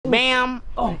Bam,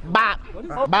 bop,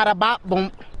 bada bop, boom,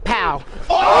 pow.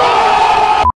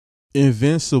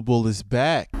 Invincible is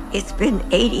back. It's been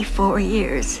 84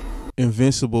 years.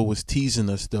 Invincible was teasing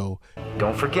us though.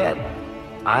 Don't forget,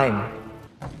 I'm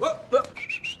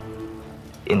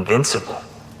invincible.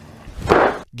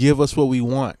 Give us what we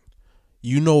want.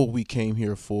 You know what we came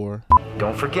here for.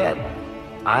 Don't forget,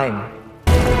 I'm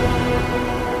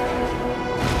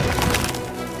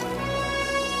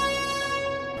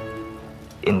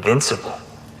invincible.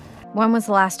 When was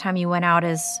the last time you went out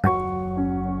as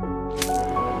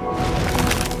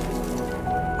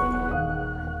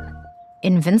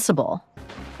invincible?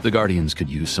 The Guardians could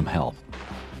use some help.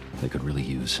 They could really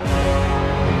use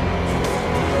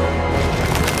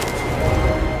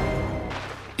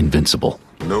Invincible.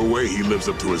 No way he lives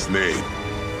up to his name.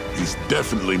 He's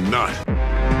definitely not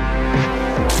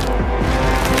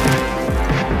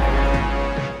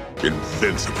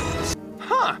invincible.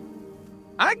 Huh.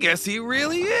 I guess he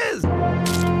really is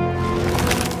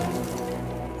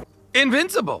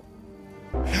invincible.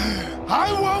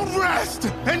 I won't rest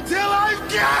until I've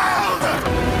killed!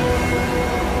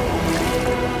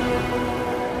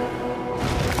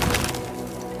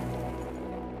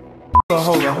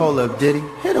 Hold up, Diddy.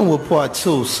 Hit him with part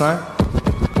 2, son.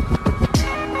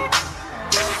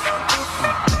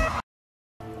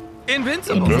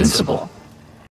 Invincible. Invincible.